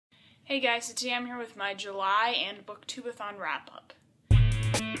Hey guys, so today I'm here with my July and BookTube-A-Thon wrap-up.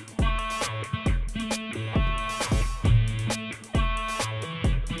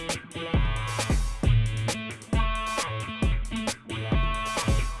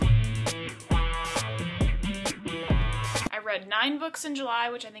 I read 9 books in July,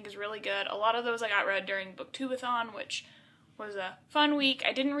 which I think is really good. A lot of those I got read during BookTube-A-Thon, which was a fun week.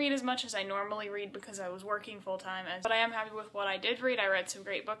 I didn't read as much as I normally read because I was working full-time, but I am happy with what I did read. I read some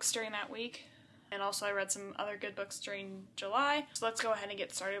great books during that week, and also I read some other good books during July. So let's go ahead and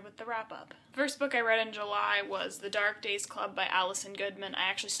get started with the wrap-up. The first book I read in July was The Dark Days Club by Allison Goodman. I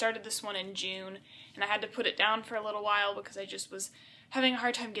actually started this one in June, and I had to put it down for a little while because I just was having a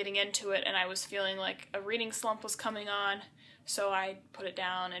hard time getting into it, and I was feeling like a reading slump was coming on. So I put it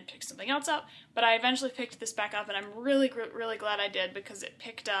down and picked something else up, but I eventually picked this back up, and I'm really glad I did because it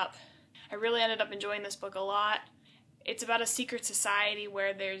picked up. I really ended up enjoying this book a lot. It's about a secret society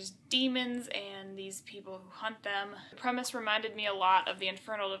where there's demons and these people who hunt them. The premise reminded me a lot of The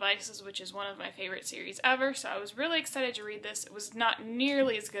Infernal Devices, which is one of my favorite series ever, so I was really excited to read this. It was not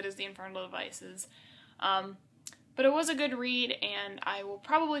nearly as good as The Infernal Devices, but it was a good read, and I will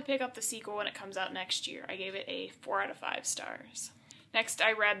probably pick up the sequel when it comes out next year. I gave it a 4 out of 5 stars. Next,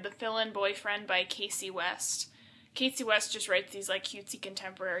 I read The Fill-In Boyfriend by Casey West. Casey West just writes these like cutesy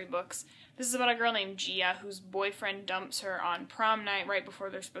contemporary books. This is about a girl named Gia whose boyfriend dumps her on prom night right before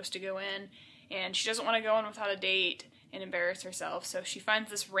they're supposed to go in, and she doesn't want to go in without a date and embarrass herself, so she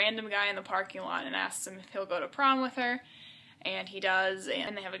finds this random guy in the parking lot and asks him if he'll go to prom with her. And he does,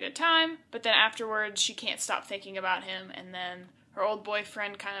 and they have a good time, but then afterwards she can't stop thinking about him, and then her old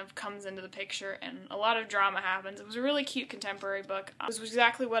boyfriend kind of comes into the picture, and a lot of drama happens. It was a really cute contemporary book. It was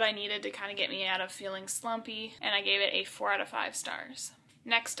exactly what I needed to kind of get me out of feeling slumpy, and I gave it a 4 out of 5 stars.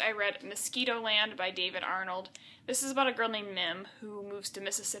 Next, I read Mosquito Land by David Arnold. This is about a girl named Mim who moves to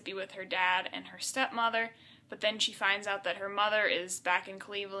Mississippi with her dad and her stepmother, but then she finds out that her mother is back in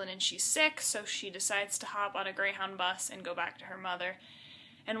Cleveland and she's sick, so she decides to hop on a Greyhound bus and go back to her mother.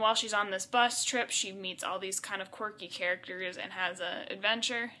 And while she's on this bus trip, she meets all these kind of quirky characters and has an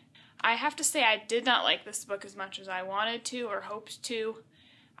adventure. I have to say I did not like this book as much as I wanted to or hoped to.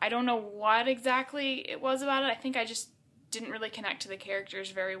 I don't know what exactly it was about it. I think I just didn't really connect to the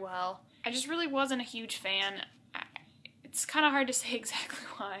characters very well. I just really wasn't a huge fan. It's kind of hard to say exactly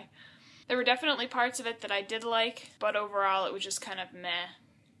why. There were definitely parts of it that I did like, but overall it was just kind of meh.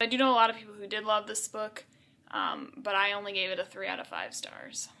 I do know a lot of people who did love this book, but I only gave it a 3 out of 5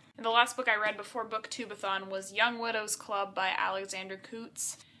 stars. And the last book I read before BookTube-A-Thon was Young Widows Club by Alexander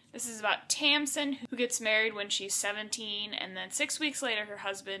Coutts. This is about Tamsin, who gets married when she's 17, and then 6 weeks later her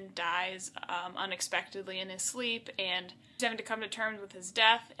husband dies unexpectedly in his sleep, and she's having to come to terms with his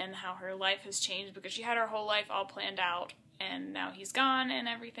death and how her life has changed because she had her whole life all planned out, and now he's gone and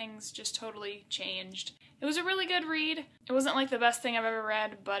everything's just totally changed. It was a really good read. It wasn't like the best thing I've ever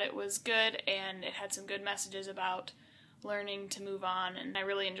read, but it was good, and it had some good messages about learning to move on, and I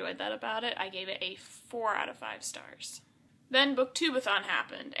really enjoyed that about it. I gave it a 4 out of 5 stars. Then BookTube-A-Thon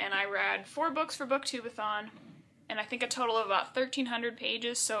happened, and I read 4 books for BookTube-A-Thon, and I think a total of about 1,300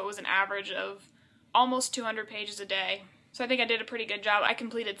 pages, so it was an average of almost 200 pages a day. So I think I did a pretty good job. I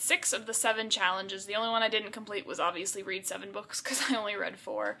completed 6 of the 7 challenges. The only one I didn't complete was obviously read 7 books because I only read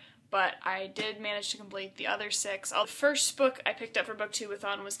 4, but I did manage to complete the other 6. The first book I picked up for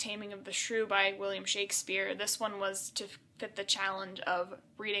BookTube-A-Thon was Taming of the Shrew by William Shakespeare. This one was to fit the challenge of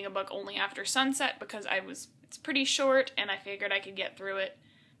reading a book only after sunset because it's pretty short and I figured I could get through it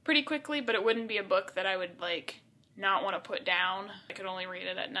pretty quickly, but it wouldn't be a book that I would not want to put down. I could only read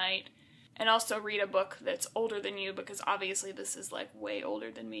it at night. And also read a book that's older than you because obviously this is way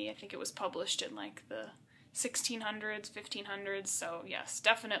older than me. I think it was published in the 1600s, 1500s, so yes,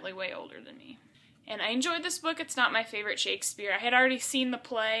 definitely way older than me. And I enjoyed this book. It's not my favorite Shakespeare. I had already seen the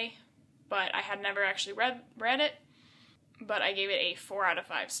play, but I had never actually read it, but I gave it a 4 out of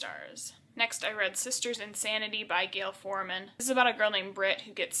 5 stars. Next, I read Sisters Insanity by Gail Forman. This is about a girl named Britt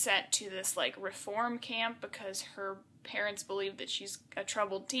who gets sent to this reform camp because her parents believe that she's a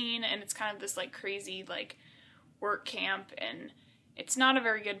troubled teen, and it's kind of this crazy work camp, and it's not a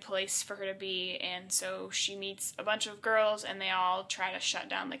very good place for her to be, and so she meets a bunch of girls and they all try to shut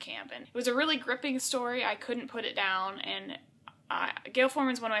down the camp. And it was a really gripping story. I couldn't put it down, and Gail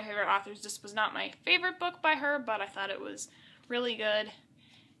Forman's one of my favorite authors. This was not my favorite book by her, but I thought it was really good,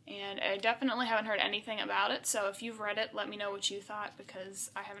 and I definitely haven't heard anything about it, so if you've read it, let me know what you thought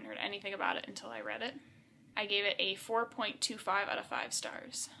because I haven't heard anything about it until I read it. I gave it a 4.25 out of 5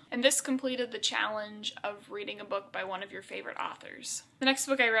 stars. And this completed the challenge of reading a book by one of your favorite authors. The next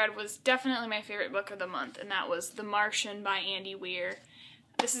book I read was definitely my favorite book of the month, and that was The Martian by Andy Weir.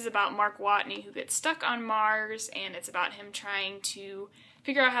 This is about Mark Watney, who gets stuck on Mars, and it's about him trying to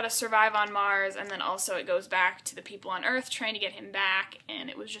figure out how to survive on Mars, and then also it goes back to the people on Earth trying to get him back, and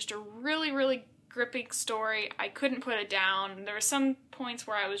it was just a really, really gripping story. I couldn't put it down. There were some points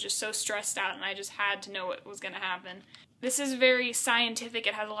where I was just so stressed out and I just had to know what was going to happen. This is very scientific.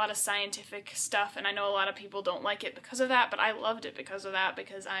 It has a lot of scientific stuff, and I know a lot of people don't like it because of that, but I loved it because of that,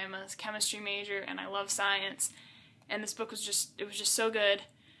 because I'm a chemistry major and I love science, and this book was just so good.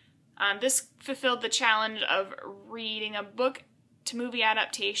 This fulfilled the challenge of reading a book to movie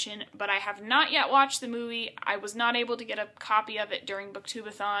adaptation, but I have not yet watched the movie. I was not able to get a copy of it during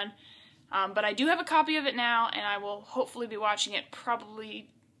BookTube-A-Thon, but I do have a copy of it now, and I will hopefully be watching it probably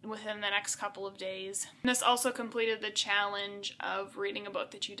within the next couple of days. And this also completed the challenge of reading a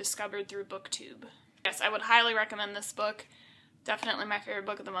book that you discovered through BookTube. Yes, I would highly recommend this book. Definitely my favorite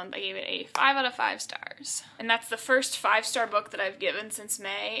book of the month. I gave it a 5 out of 5 stars. And that's the first 5-star book that I've given since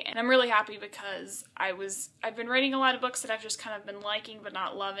May, and I'm really happy because I've been reading a lot of books that I've just kind of been liking but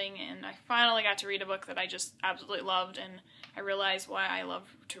not loving, and I finally got to read a book that I just absolutely loved, and I realized why I love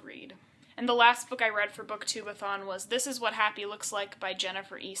to read. And the last book I read for BookTube-A-Thon was This Is What Happy Looks Like by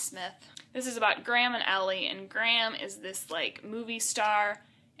Jennifer E. Smith. This is about Graham and Ellie, and Graham is this like movie star,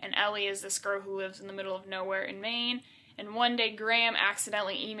 and Ellie is this girl who lives in the middle of nowhere in Maine. And one day Graham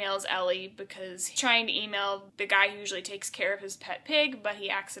accidentally emails Ellie because he's trying to email the guy who usually takes care of his pet pig, but he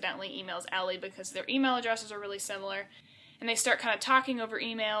accidentally emails Ellie because their email addresses are really similar. And they start kind of talking over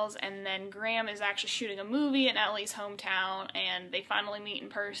emails, and then Graham is actually shooting a movie in Ellie's hometown, and they finally meet in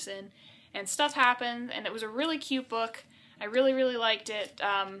person. And stuff happens, and it was a really cute book. I really, really liked it.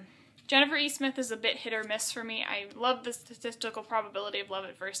 Jennifer E. Smith is a bit hit or miss for me. I love the statistical probability of love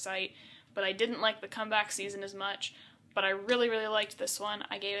at first sight, but I didn't like the comeback season as much. But I really, really liked this one.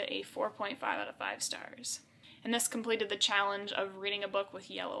 I gave it a 4.5 out of 5 stars. And this completed the challenge of reading a book with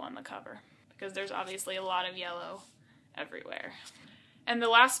yellow on the cover, because there's obviously a lot of yellow everywhere. And the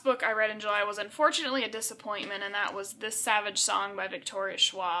last book I read in July was unfortunately a disappointment, and that was This Savage Song by Victoria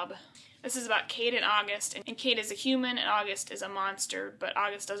Schwab. This is about Kate and August, and Kate is a human and August is a monster, but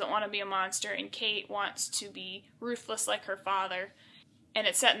August doesn't want to be a monster, and Kate wants to be ruthless like her father. And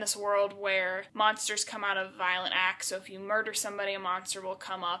it's set in this world where monsters come out of violent acts, so if you murder somebody, a monster will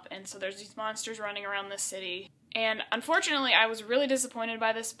come up, and so there's these monsters running around the city. And unfortunately, I was really disappointed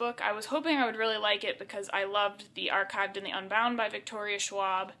by this book. I was hoping I would really like it because I loved The Archived and the Unbound by Victoria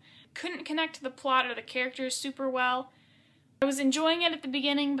Schwab. Couldn't connect to the plot or the characters super well. I was enjoying it at the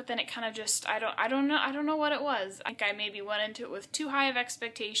beginning, but then it kind of just, I don't know what it was. I think I maybe went into it with too high of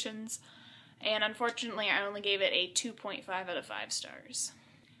expectations, and unfortunately I only gave it a 2.5 out of 5 stars.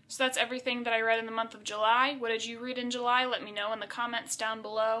 So that's everything that I read in the month of July. What did you read in July? Let me know in the comments down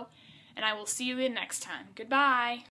below, and I will see you again next time. Goodbye!